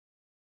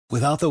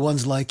Without the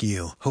ones like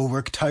you, who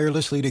work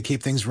tirelessly to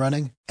keep things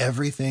running,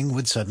 everything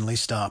would suddenly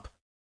stop.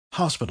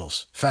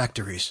 Hospitals,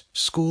 factories,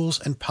 schools,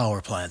 and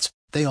power plants,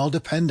 they all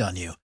depend on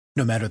you.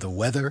 No matter the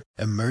weather,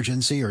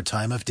 emergency, or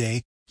time of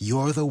day,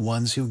 you're the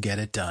ones who get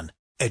it done.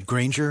 At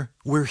Granger,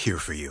 we're here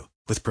for you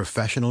with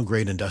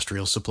professional-grade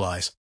industrial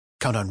supplies.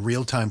 Count on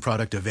real-time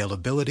product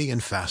availability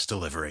and fast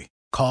delivery.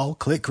 Call,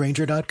 click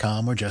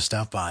Granger.com, or just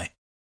stop by.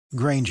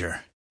 Granger,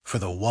 for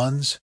the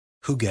ones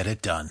who get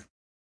it done.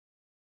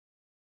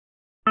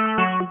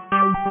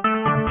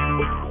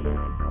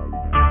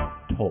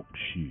 Talk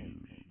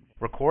shoes.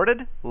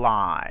 Recorded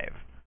live.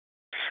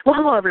 Well,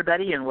 hello,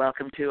 everybody, and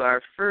welcome to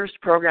our first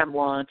program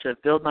launch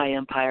of Build My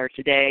Empire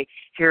today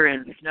here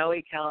in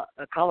snowy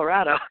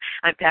Colorado.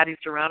 I'm Patty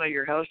Serrano,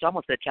 your host,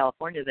 almost at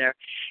California there,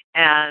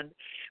 and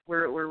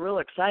we're real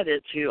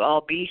excited to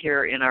all be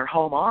here in our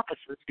home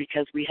offices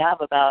because we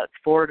have about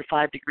 4 to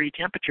 5 degree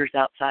temperatures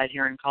outside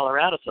here in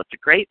Colorado, so it's a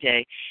great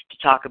day to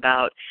talk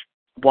about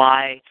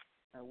why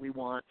we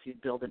want to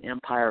build an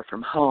empire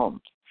from home.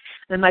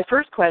 And my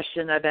first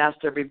question I've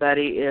asked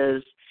everybody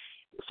is,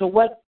 so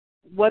what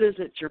is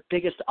it your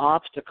biggest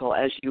obstacle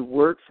as you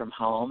work from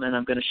home? And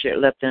I'm going to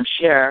let them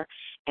share.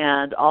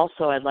 And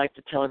also I'd like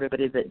to tell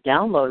everybody that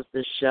downloads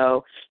this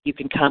show, you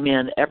can come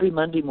in every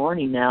Monday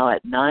morning now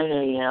at 9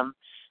 a.m.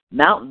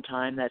 Mountain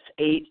Time. That's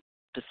 8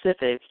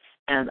 Pacific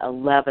and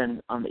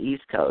 11 on the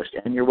East Coast.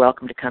 And you're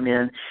welcome to come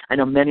in. I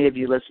know many of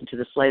you listen to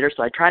this later,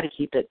 so I try to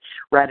keep it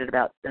right at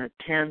about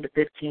 10 to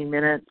 15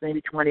 minutes,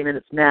 maybe 20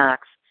 minutes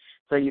max,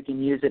 so you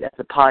can use it as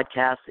a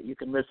podcast that you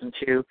can listen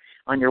to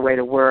on your way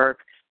to work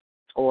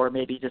or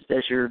maybe just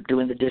as you're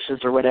doing the dishes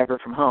or whatever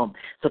from home.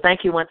 So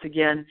thank you once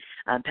again,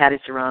 Patty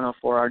Serrano,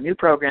 for our new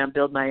program,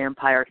 Build My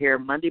Empire, here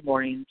Monday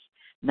mornings,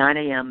 9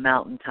 a.m.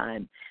 Mountain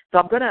Time. So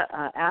I'm going to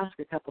ask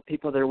a couple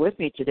people that are with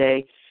me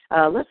today.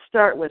 Let's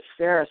start with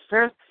Ferris.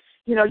 Ferris,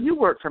 you know, you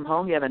work from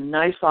home. You have a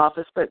nice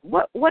office, but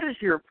what is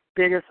your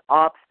biggest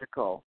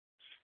obstacle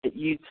that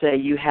you'd say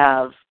you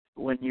have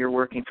when you're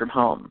working from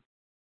home?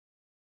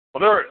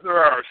 Well, there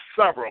are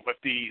several, but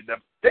the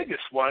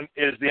biggest one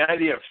is the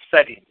idea of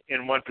sitting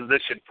in one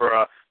position for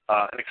an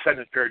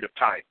extended period of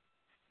time.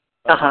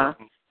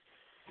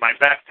 My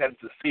back tends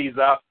to seize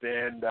up,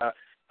 and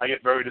I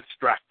get very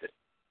distracted.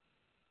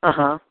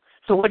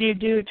 So what do you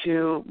do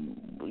to,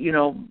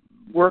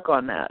 work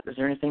on that? Is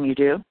there anything you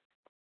do?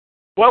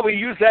 Well, we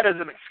use that as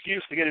an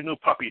excuse to get a new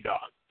puppy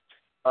dog.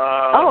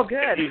 Oh,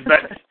 good.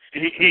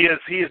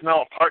 He is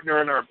now a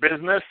partner in our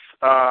business.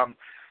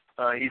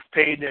 He's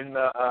paid in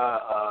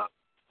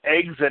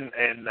eggs and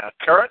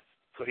carrots,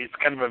 so he's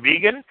kind of a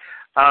vegan.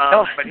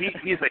 But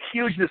he's a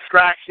huge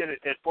distraction.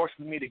 It forces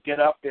me to get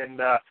up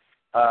and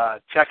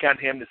check on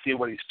him to see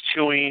what he's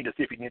chewing, to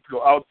see if he needs to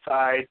go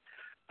outside,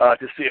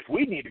 to see if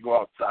we need to go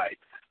outside.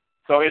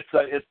 So it's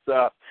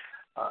a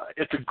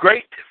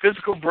great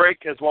physical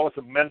break as well as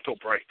a mental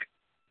break.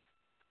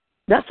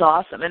 That's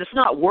awesome, and it's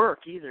not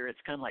work either. It's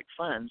kind of like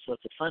fun, so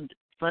it's a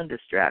fun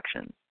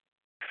distraction.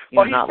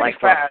 Well, he's pretty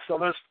fast, so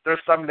there's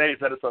some days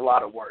that it's a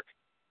lot of work.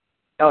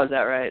 Oh, is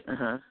that right?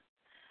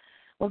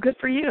 Well, good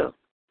for you.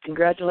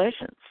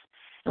 Congratulations.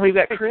 And we've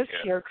got Chris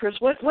here. Chris,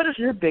 what is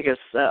your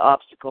biggest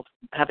obstacle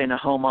having a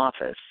home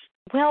office?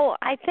 Well,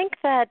 I think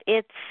that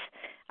it's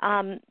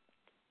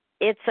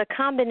a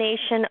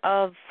combination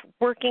of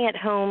working at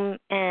home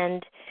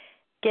and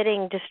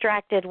getting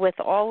distracted with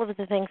all of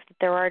the things that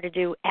there are to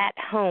do at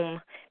home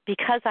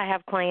because I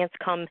have clients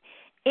come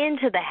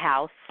into the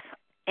house.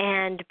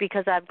 And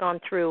because I've gone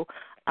through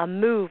a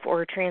move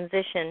or a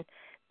transition,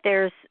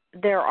 there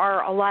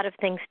are a lot of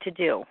things to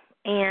do.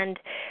 And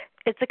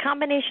it's a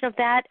combination of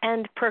that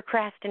and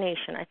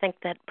procrastination. I think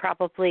that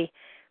probably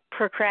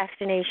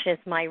procrastination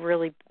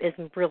is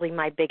really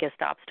my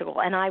biggest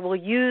obstacle. And I will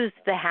use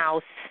the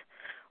house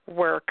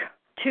work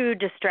to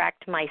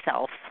distract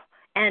myself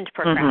and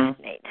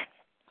procrastinate.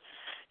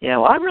 Yeah,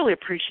 well, I really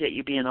appreciate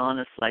you being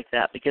honest like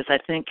that because I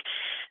think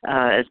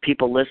as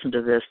people listen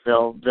to this,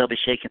 they'll be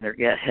shaking their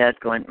head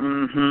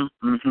going,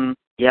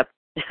 yep.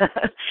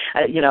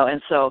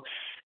 And so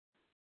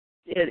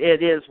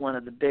it is one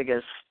of the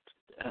biggest,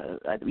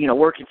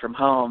 working from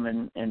home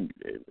and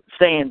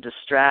saying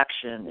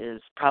distraction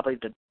is probably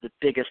the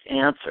biggest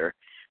answer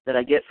that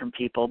I get from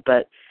people,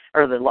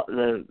 or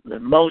the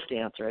most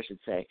answer, I should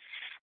say.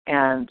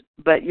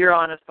 But you're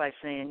honest by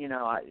saying,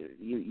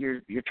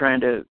 you're trying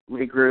to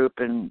regroup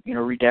and,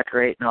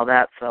 redecorate and all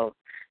that. So,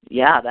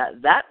 yeah,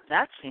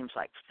 that seems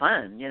like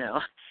fun,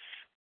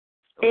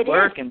 It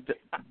work is. And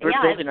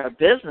building our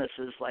business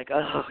is like,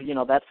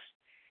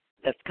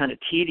 that's kind of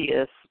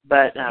tedious.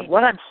 But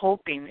what I'm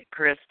hoping,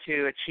 Chris,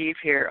 to achieve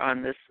here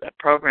on this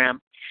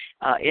program,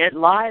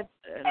 live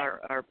in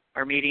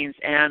our meetings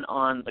and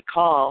on the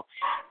call,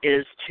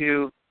 is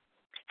to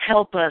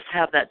help us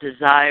have that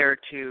desire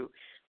to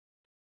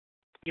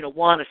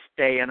want to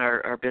stay in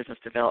our business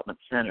development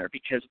center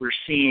because we're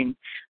seeing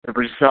the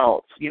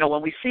results.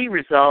 When we see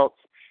results,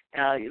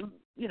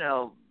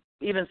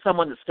 even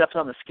someone that steps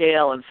on the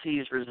scale and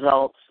sees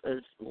results as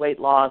weight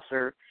loss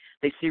or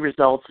they see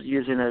results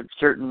using a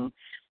certain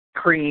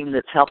cream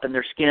that's helping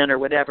their skin or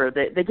whatever,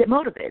 they get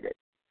motivated.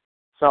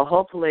 So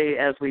hopefully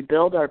as we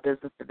build our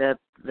business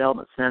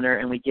development center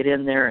and we get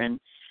in there and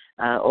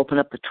open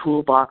up the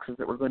toolboxes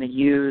that we're going to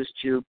use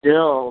to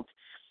build,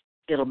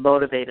 it'll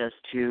motivate us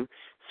to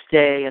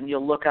stay, and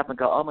you'll look up and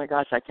go, oh my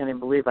gosh, I can't even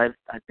believe I've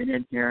been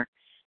in here,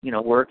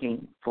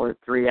 working for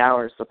 3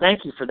 hours. So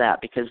thank you for that,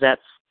 because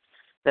that's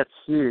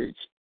huge.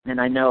 And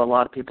I know a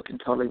lot of people can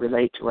totally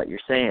relate to what you're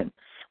saying.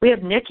 We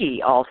have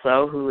Nikki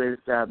also, who is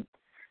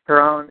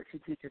her own, she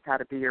teaches how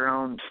to be your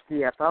own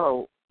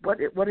CFO.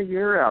 What are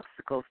your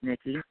obstacles,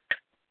 Nikki?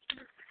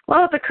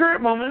 Well, at the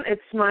current moment,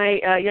 it's my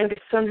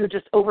youngest son who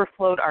just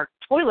overflowed our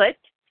toilet.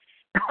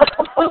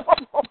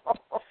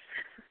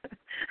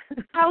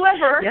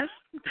 However, yes.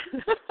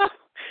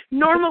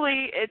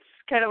 Normally it's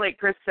kind of like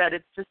Chris said,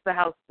 it's just the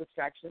house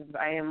distractions.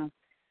 I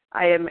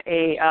am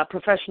a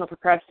professional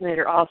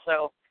procrastinator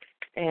also,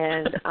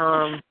 and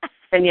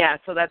yeah,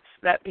 so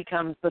that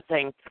becomes the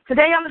thing.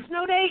 Today on the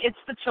snow day, it's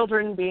the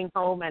children being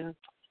home and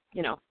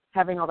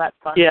having all that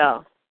fun.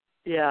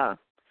 Yeah.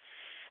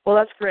 Well,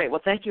 that's great.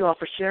 Well, thank you all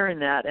for sharing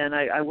that, and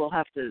I will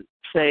have to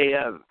say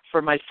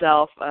for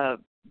myself,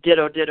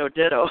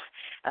 ditto.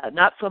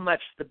 Not so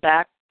much the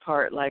back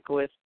part like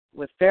with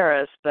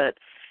Ferris, but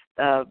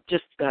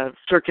just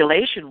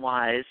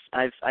circulation-wise,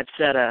 I've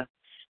set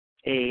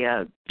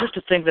just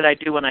a thing that I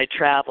do when I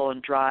travel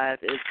and drive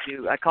is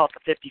I call it the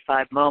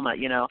 55 moment.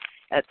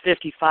 At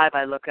 55,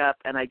 I look up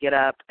and I get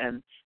up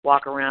and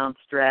walk around,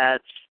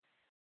 stretch,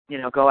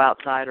 go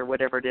outside or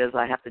whatever it is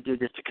I have to do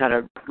just to kind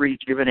of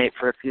rejuvenate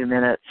for a few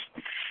minutes.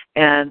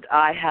 And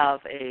I have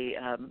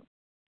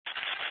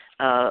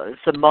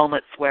some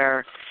moments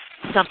where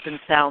something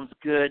sounds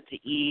good to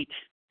eat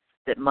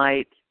that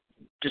might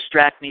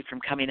distract me from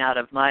coming out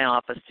of my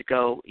office to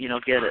go,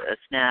 get a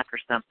snack or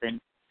something.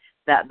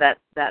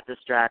 That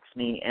distracts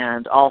me.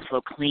 And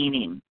also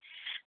cleaning.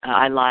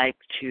 I like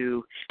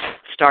to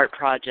start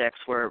projects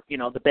where,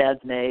 the bed's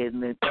made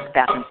and the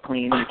bathroom's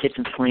clean and the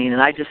kitchen's clean,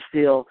 and I just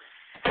feel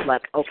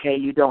like, okay,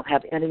 you don't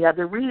have any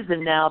other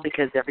reason now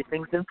because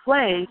everything's in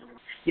place.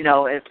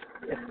 If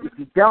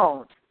you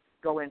don't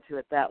go into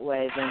it that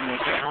way, then you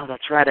say, oh,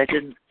 that's right, I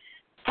didn't,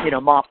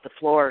 mop the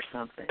floor or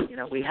something.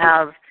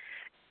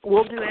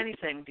 We'll do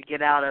anything to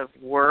get out of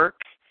work,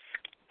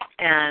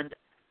 and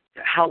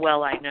how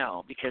well I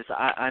know, because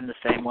I'm the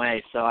same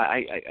way. So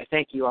I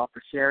thank you all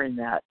for sharing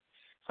that.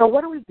 So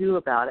what do we do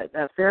about it?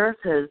 Ferris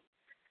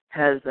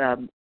has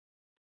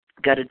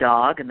got a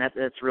dog, and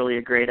that's really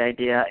a great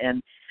idea.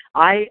 And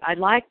I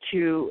like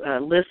to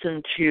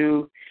listen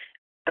to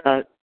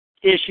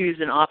issues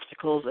and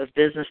obstacles of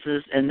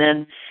businesses, and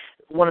then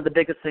one of the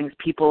biggest things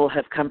people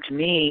have come to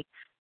me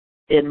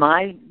in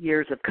my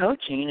years of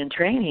coaching and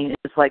training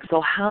is like,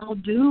 so how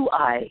do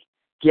I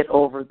get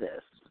over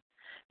this?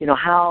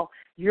 How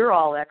you're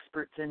all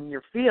experts in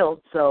your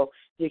field, so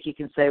Nikki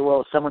can say,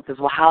 well, if someone says,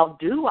 well, how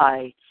do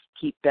I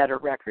keep better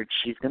records?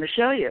 She's going to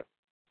show you.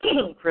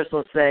 Chris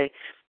will say,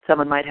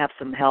 someone might have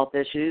some health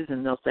issues,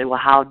 and they'll say, well,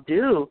 how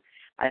do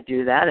I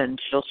do that? And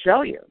she'll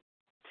show you.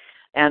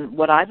 And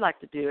what I'd like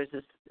to do is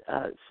just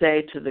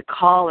say to the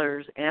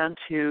callers and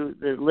to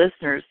the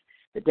listeners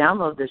that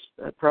download this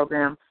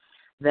program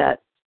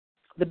that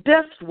the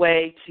best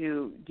way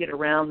to get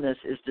around this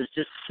is to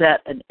just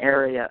set an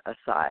area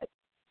aside.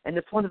 And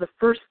it's one of the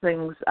first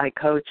things I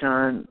coach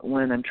on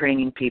when I'm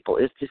training people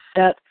is to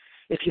set,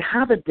 if you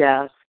have a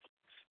desk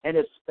and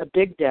it's a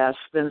big desk,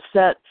 then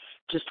set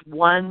just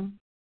one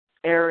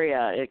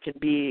area. It could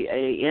be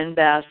a in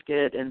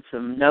basket and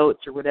some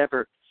notes or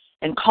whatever,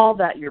 and call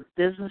that your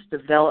business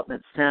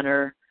development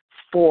center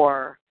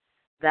for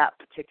that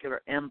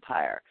particular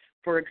empire.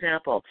 For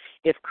example,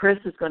 if Chris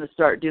is going to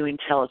start doing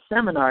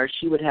teleseminars,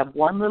 she would have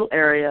one little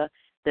area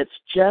that's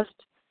just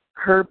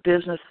her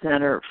business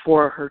center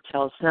for her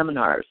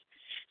teleseminars.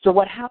 So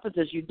what happens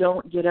is you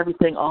don't get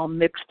everything all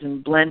mixed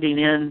and blending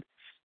in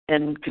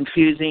and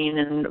confusing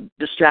and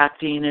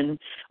distracting and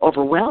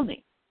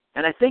overwhelming.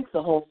 And I think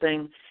the whole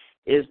thing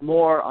is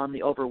more on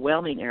the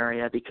overwhelming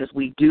area, because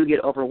we do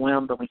get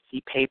overwhelmed when we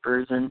see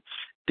papers and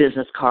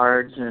business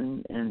cards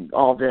and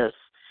all this.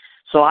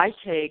 So I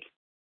take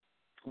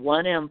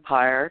one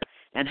empire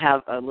and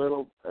have a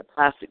little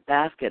plastic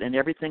basket, and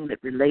everything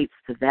that relates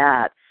to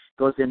that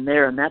goes in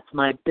there, and that's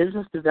my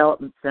business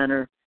development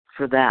center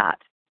for that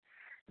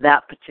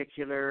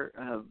particular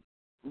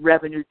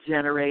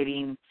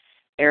revenue-generating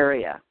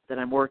area that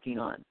I'm working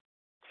on.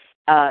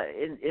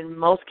 In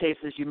most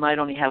cases, you might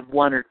only have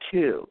one or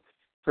two.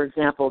 For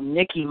example,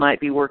 Nikki might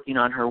be working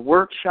on her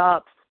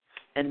workshops,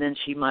 and then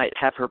she might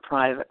have her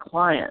private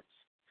clients.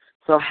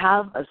 So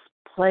have a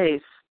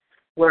place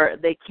where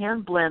they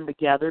can blend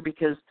together,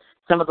 because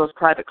some of those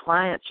private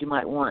clients you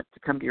might want to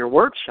come to your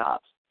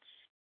workshops.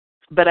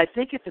 But I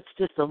think if it's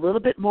just a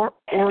little bit more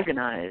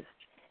organized,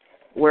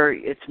 where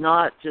it's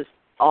not just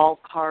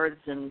all cards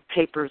and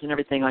papers and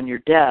everything on your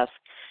desk,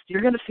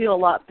 you're going to feel a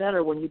lot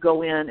better when you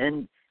go in.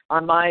 And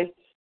on my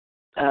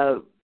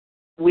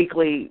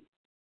weekly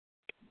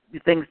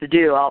things to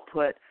do, I'll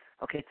put,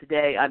 okay,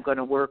 today I'm going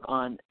to work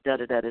on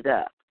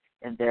da-da-da-da-da.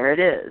 And there it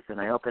is. And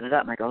I open it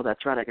up and I go, oh,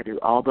 that's right. I got to do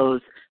all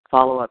those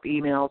follow-up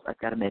emails. I've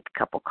got to make a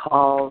couple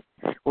calls.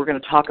 We're going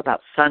to talk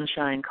about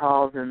sunshine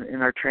calls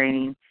in our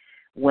training,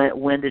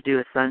 when to do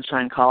a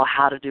sunshine call,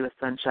 how to do a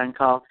sunshine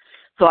call.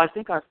 So I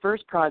think our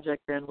first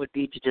project then would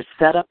be to just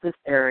set up this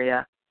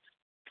area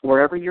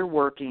wherever you're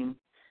working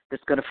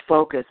that's going to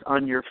focus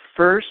on your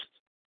first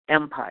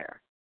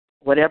empire,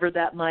 whatever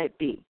that might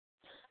be.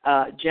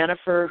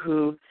 Jennifer,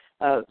 who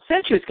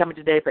said she was coming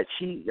today, but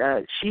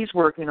she's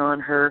working on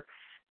her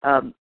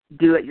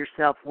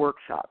do-it-yourself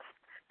workshops.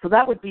 So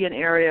that would be an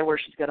area where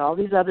she's got all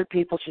these other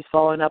people she's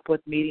following up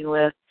with, meeting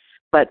with,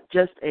 but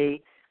just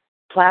a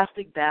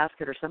plastic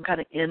basket or some kind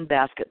of in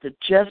basket that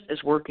just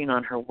is working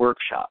on her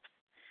workshops.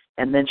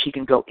 And then she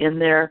can go in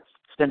there,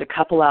 spend a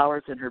couple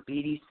hours in her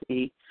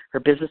BDC, her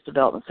Business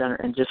Development Center,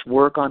 and just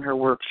work on her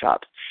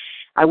workshops.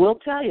 I will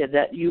tell you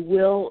that you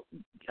will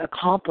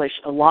accomplish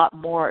a lot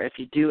more if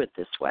you do it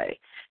this way.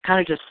 Kind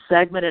of just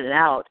segment it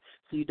out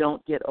so you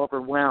don't get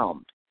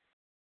overwhelmed.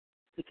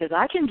 Because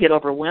I can get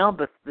overwhelmed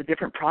with the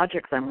different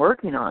projects I'm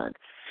working on.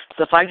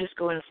 So if I just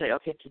go in and say,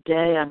 okay,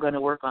 today I'm going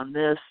to work on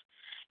this,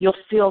 you'll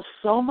feel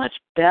so much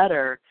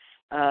better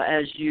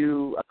as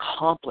you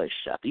accomplish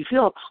stuff. You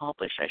feel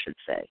accomplished, I should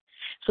say.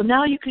 So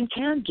now you can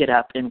get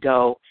up and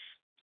go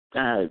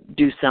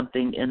do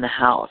something in the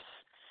house.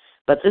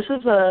 But this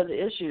is the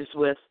issues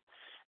with,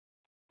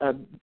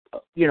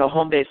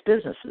 home-based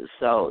businesses.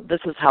 So this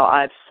is how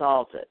I've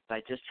solved it,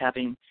 by just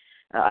having,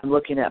 I'm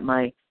looking at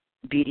my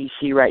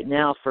BDC right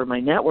now for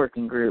my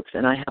networking groups,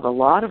 and I have a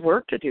lot of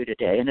work to do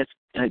today, and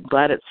I'm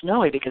glad it's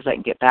snowy because I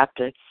can get back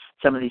to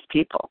some of these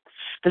people.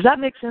 Does that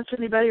make sense to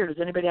anybody, or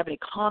does anybody have any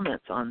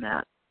comments on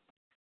that?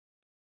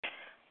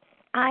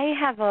 I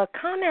have a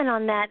comment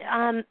on that.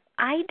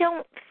 I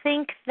don't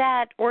think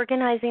that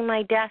organizing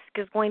my desk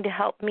is going to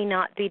help me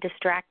not be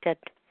distracted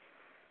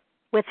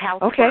with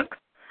housework. Okay.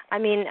 I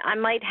mean, I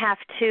might have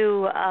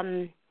to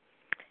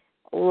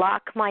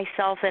lock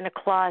myself in a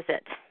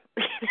closet,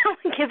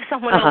 and give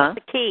someone else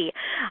the key.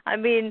 I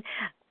mean,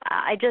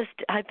 I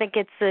think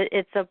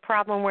it's a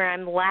problem where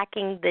I'm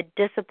lacking the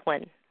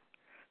discipline.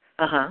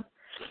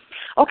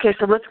 Okay,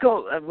 so let's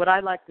go. What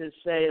I like to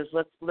say is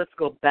let's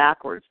go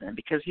backwards then,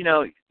 because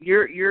your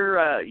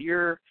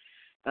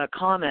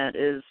comment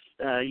is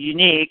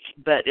unique,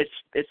 but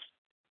it's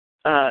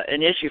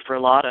an issue for a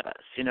lot of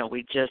us.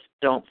 We just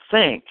don't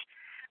think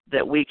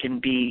that we can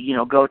be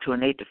go to an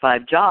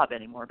 8-to-5 job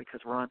anymore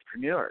because we're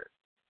entrepreneurs.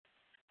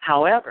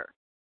 However,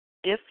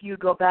 if you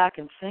go back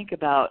and think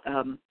about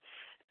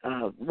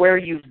where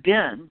you've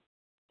been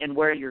and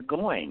where you're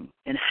going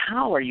and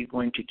how are you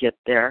going to get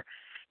there,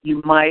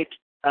 you might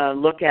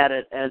look at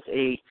it as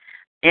a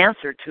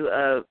answer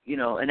to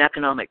an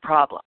economic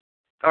problem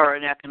or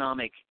an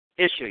economic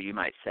issue, you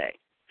might say.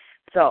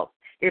 So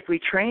if we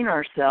train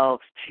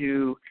ourselves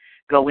to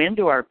go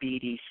into our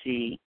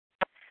BDC,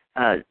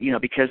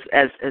 because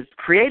as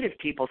creative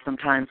people,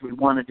 sometimes we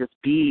want to just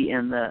be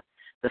in the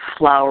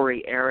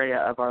flowery area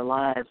of our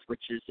lives,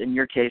 which is, in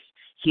your case,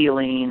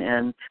 healing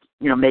and,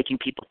 making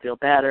people feel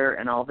better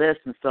and all this.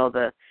 And so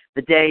the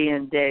day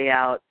in, day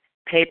out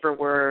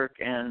paperwork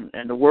and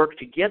the work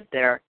to get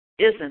there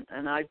isn't,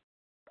 and I'm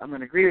going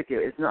to agree with you,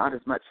 it's not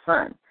as much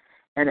fun.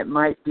 And it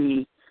might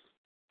be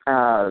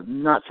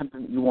not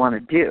something that you want to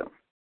do.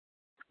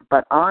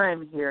 But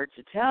I'm here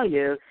to tell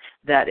you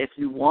that if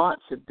you want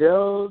to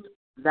build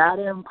that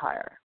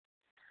empire,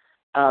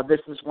 this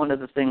is one of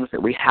the things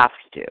that we have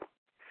to do.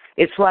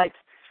 It's like,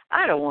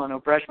 I don't want to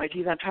brush my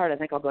teeth. I'm tired. I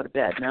think I'll go to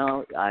bed.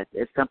 No,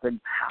 it's something you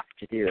have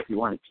to do if you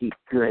want to keep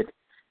good,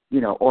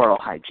 oral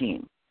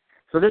hygiene.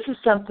 So this is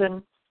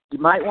something you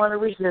might want to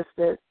resist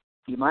it.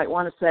 You might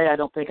want to say, I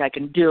don't think I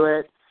can do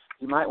it.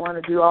 You might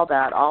want to do all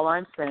that. All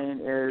I'm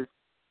saying is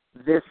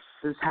this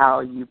is how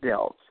you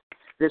build.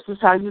 This is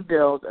how you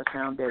build a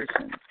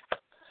foundation.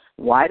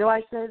 Why do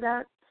I say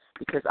that?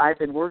 Because I've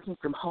been working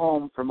from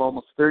home for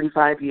almost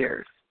 35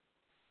 years,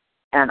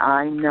 and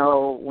I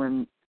know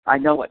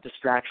what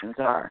distractions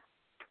are.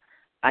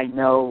 I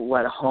know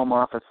what a home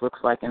office looks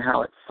like and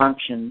how it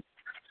functions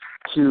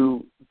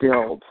to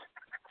build.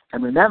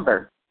 And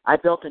remember, I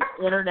built an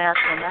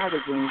international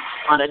magazine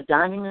on a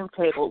dining room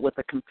table with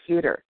a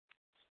computer.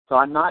 So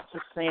I'm not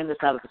just saying this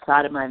out of the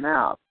side of my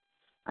mouth.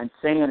 I'm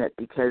saying it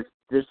because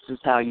this is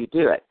how you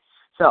do it.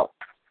 So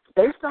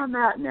based on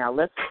that now,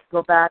 let's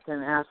go back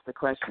and ask the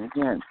question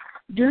again.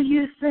 Do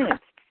you think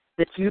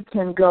that you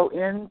can go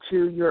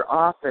into your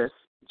office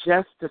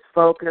just to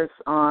focus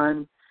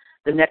on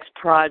the next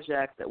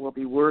project that we'll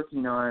be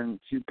working on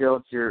to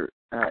build your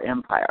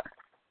empire?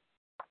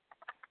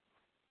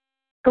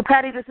 So,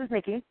 Patty, this is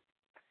Nikki.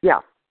 Yeah.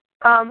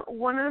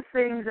 One of the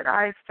things that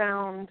I've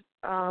found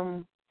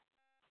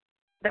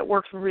that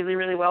works really,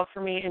 really well for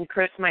me, and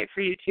Chris might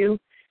for you too,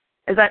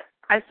 is that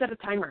I set a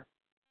timer.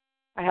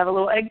 I have a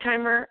little egg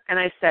timer, and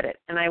I set it.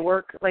 And I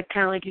work,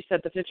 kind of like you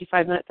said, the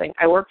 55-minute thing.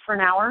 I work for an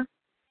hour,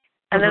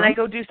 and then I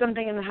go do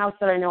something in the house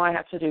that I know I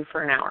have to do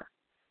for an hour.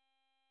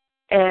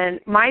 And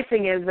my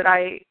thing is that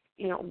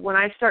when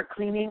I start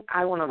cleaning,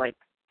 I want to,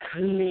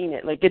 clean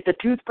it. Like get the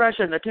toothbrush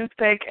and the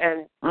toothpick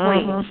and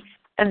clean. Mm-hmm.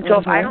 And so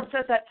if I don't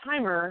set that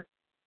timer,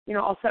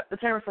 I'll set the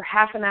timer for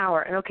half an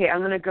hour. And, okay, I'm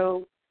going to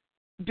go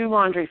do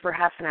laundry for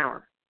half an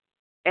hour.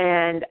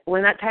 And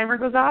when that timer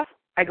goes off,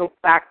 I go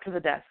back to the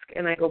desk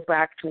and I go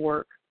back to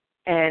work.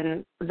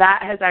 And that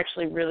has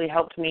actually really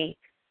helped me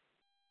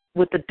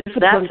with the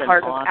discipline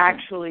part of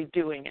actually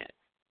doing it.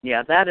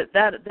 Yeah, that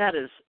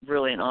is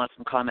really an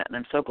awesome comment, and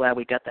I'm so glad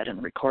we got that in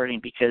the recording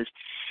because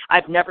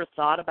I've never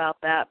thought about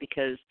that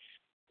because,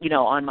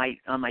 on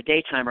my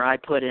day timer I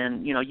put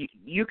in,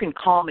 you can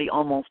call me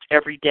almost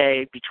every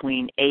day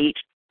between 8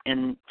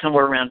 and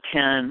somewhere around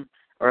 10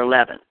 or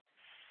 11,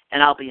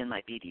 and I'll be in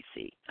my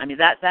BDC. I mean,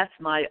 that's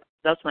my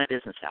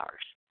business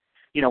hours,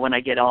 when I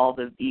get all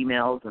the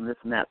emails and this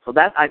and that. So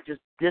that I've just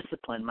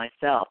disciplined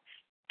myself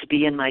to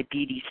be in my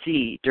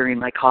BDC during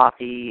my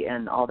coffee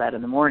and all that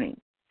in the morning.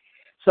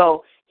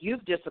 So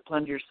you've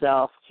disciplined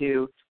yourself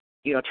to,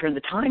 turn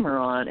the timer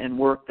on and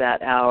work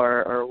that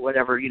hour or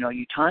whatever,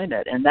 you time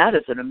it. And that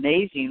is an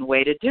amazing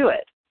way to do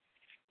it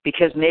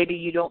because maybe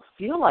you don't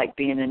feel like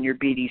being in your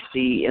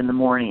BDC in the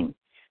morning.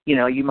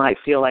 You might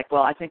feel like,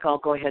 well, I think I'll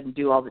go ahead and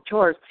do all the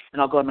chores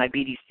and I'll go to my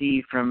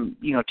BDC from,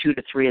 2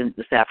 to 3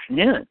 this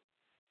afternoon.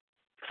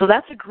 So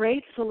that's a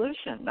great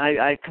solution.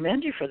 I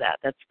commend you for that.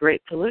 That's a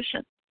great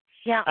solution.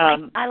 Yeah,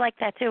 I like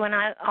that too, and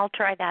I'll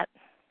try that.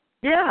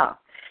 Yeah,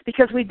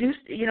 because we do,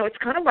 it's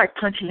kind of like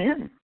punching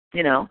in,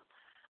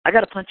 I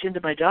got to punch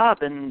into my job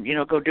and,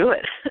 go do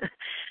it.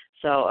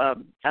 So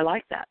I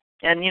like that.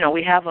 And,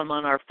 we have them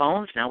on our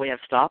phones now. We have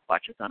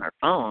stopwatches on our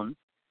phone.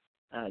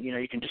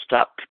 You can just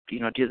stop,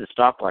 do the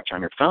stopwatch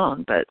on your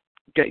phone. But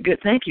good.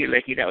 Thank you,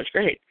 Vicki. That was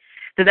great.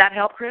 Did that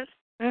help, Chris?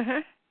 Mm-hmm.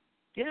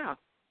 Yeah,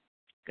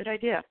 good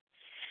idea.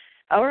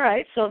 All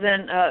right. So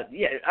then,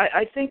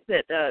 I think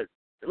that,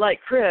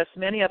 like Chris,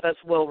 many of us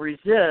will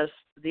resist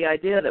the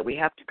idea that we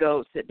have to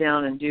go sit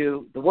down and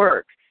do the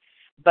work.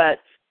 But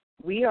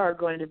we are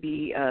going to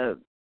be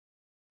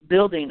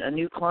building a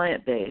new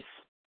client base,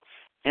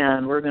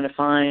 and we're going to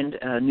find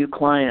new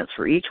clients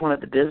for each one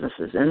of the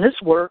businesses. And this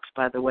works,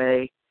 by the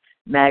way,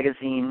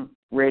 magazine,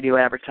 radio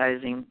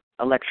advertising,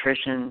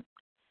 electrician,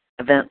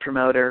 event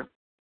promoter,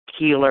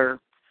 healer,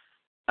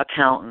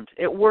 accountant.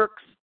 It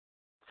works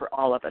for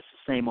all of us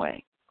the same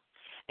way.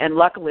 And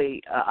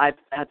luckily, I've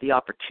had the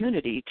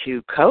opportunity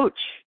to coach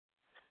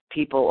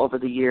people over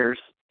the years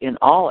in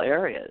all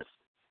areas,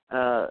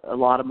 a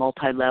lot of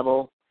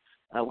multi-level,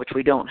 which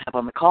we don't have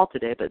on the call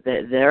today, but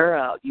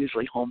they're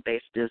usually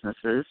home-based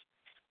businesses,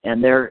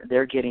 and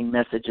they're getting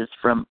messages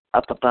from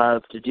up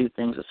above to do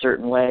things a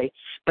certain way.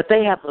 But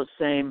they have those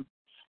same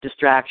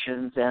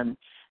distractions and,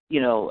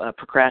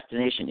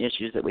 procrastination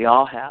issues that we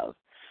all have.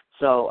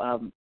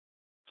 So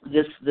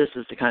this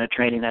is the kind of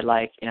training I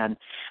like, and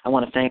I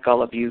want to thank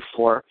all of you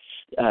for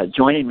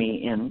joining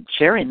me in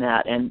sharing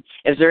that. And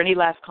is there any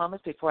last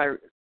comments before I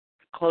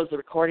close the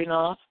recording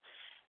off?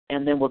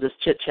 And then we'll just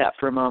chit-chat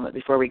for a moment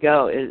before we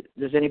go.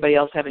 Does anybody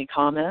else have any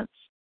comments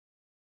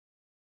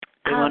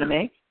they want to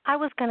make? I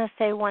was going to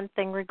say one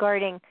thing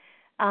regarding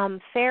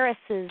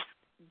Ferris's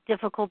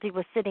difficulty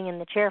with sitting in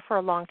the chair for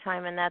a long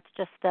time, and that's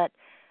just that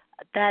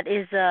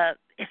is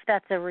if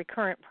that's a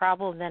recurrent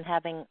problem, then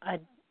having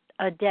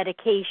a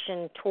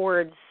dedication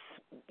towards,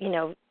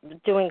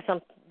 doing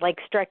something like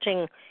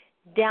stretching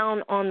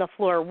down on the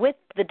floor with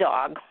the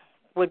dog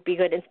would be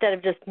good instead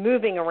of just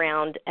moving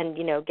around and,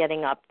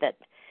 getting up, that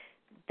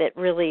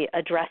really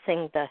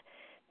addressing the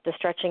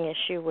stretching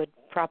issue would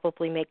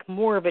probably make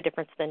more of a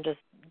difference than just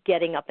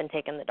getting up and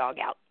taking the dog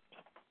out.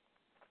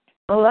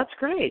 Oh, that's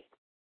great.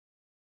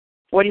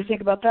 What do you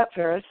think about that,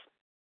 Ferris?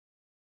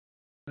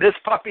 This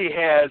puppy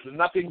has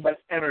nothing but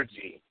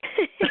energy.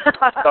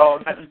 So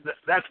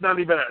that's not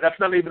even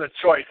a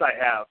choice I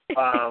have.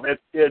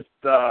 It's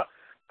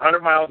 100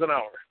 miles an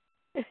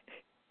hour.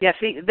 Yeah,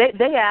 see,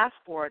 they asked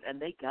for it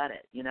and they got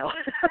it.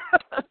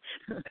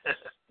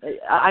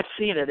 I've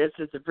seen it. It's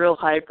a real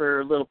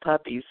hyper little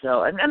puppy.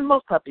 So and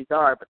most puppies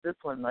are, but this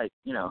one,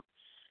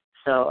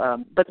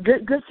 So, but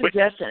good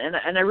suggestion,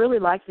 and I really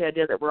like the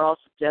idea that we're all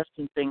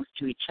suggesting things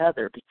to each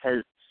other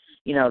because,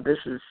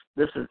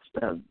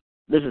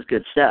 this is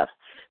good stuff.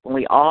 When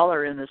we all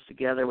are in this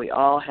together, we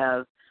all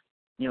have,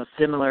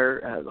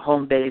 similar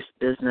home-based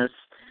business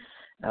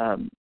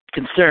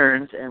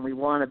concerns, and we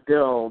want to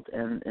build,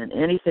 and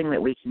anything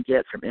that we can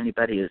get from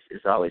anybody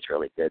is always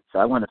really good. So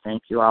I want to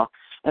thank you all.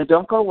 And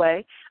don't go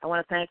away. I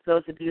want to thank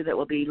those of you that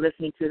will be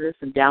listening to this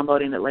and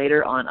downloading it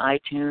later on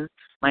iTunes.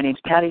 My name's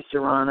Patty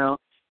Serrano,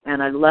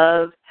 and I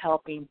love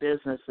helping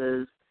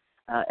businesses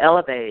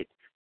elevate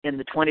in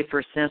the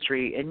 21st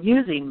century and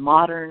using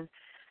modern,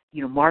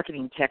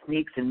 marketing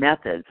techniques and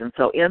methods. And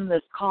so in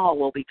this call,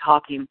 we'll be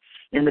talking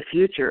in the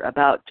future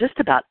about just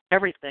about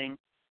everything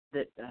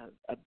that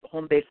a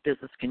home-based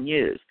business can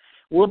use.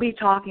 We'll be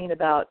talking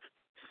about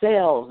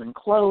sales and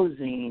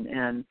closing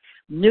and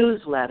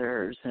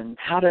newsletters and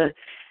how to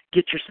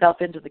get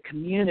yourself into the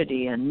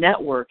community and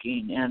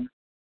networking and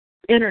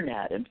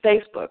internet and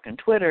Facebook and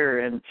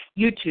Twitter and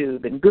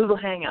YouTube and Google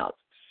Hangouts.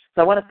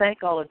 So I want to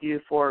thank all of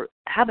you for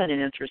having an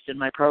interest in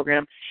my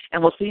program,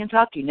 and we'll see and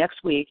talk to you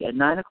next week at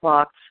 9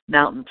 o'clock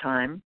Mountain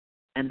Time,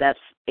 and that's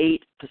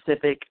 8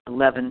 Pacific,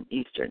 11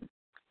 Eastern.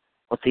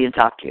 We'll see and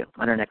talk to you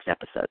on our next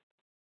episode.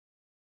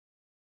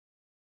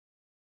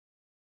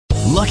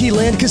 Lucky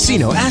Land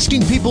Casino,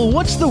 asking people,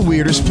 what's the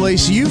weirdest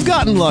place you've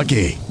gotten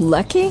lucky?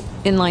 Lucky?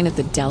 In line at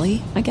the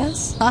deli, I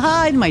guess?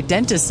 Aha, in my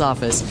dentist's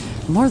office.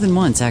 More than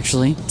once,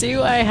 actually.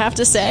 Do I have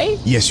to say?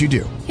 Yes, you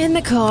do. In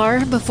the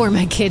car before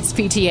my kids'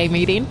 PTA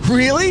meeting.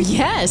 Really?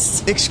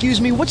 Yes. Excuse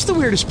me, what's the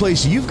weirdest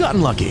place you've gotten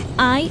lucky?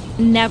 I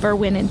never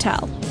win and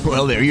tell.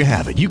 Well, there you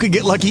have it. You can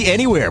get lucky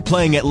anywhere,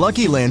 playing at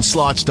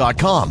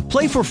LuckyLandSlots.com.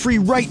 Play for free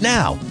right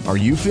now. Are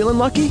you feeling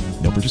lucky?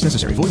 No purchase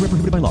necessary. Void where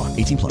prohibited by law.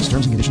 18+.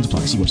 Terms and conditions apply.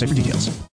 See website for details.